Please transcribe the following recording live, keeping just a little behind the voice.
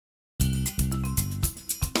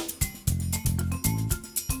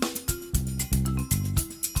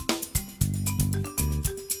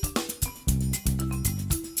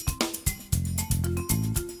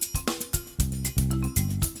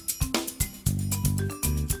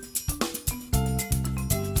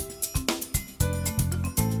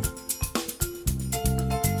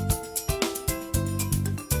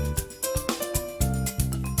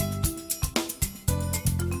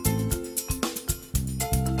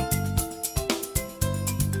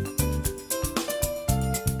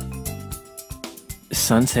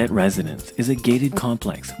Sunset Residence is a gated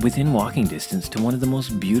complex within walking distance to one of the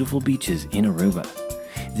most beautiful beaches in Aruba.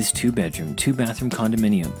 This 2-bedroom, 2-bathroom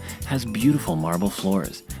condominium has beautiful marble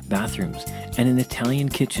floors, bathrooms, and an Italian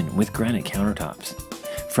kitchen with granite countertops.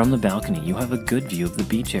 From the balcony, you have a good view of the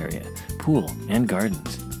beach area, pool, and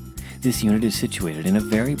gardens. This unit is situated in a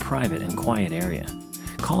very private and quiet area.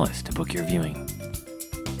 Call us to book your viewing.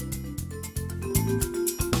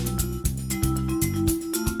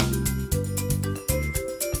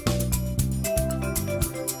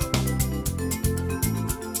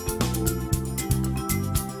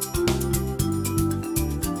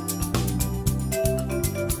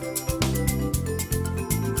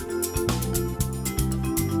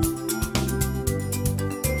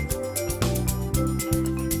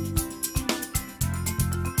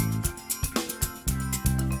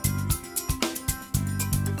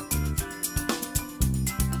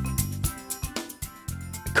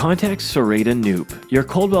 Contact Soraya Noop, your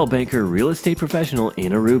Coldwell Banker real estate professional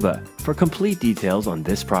in Aruba, for complete details on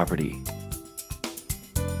this property.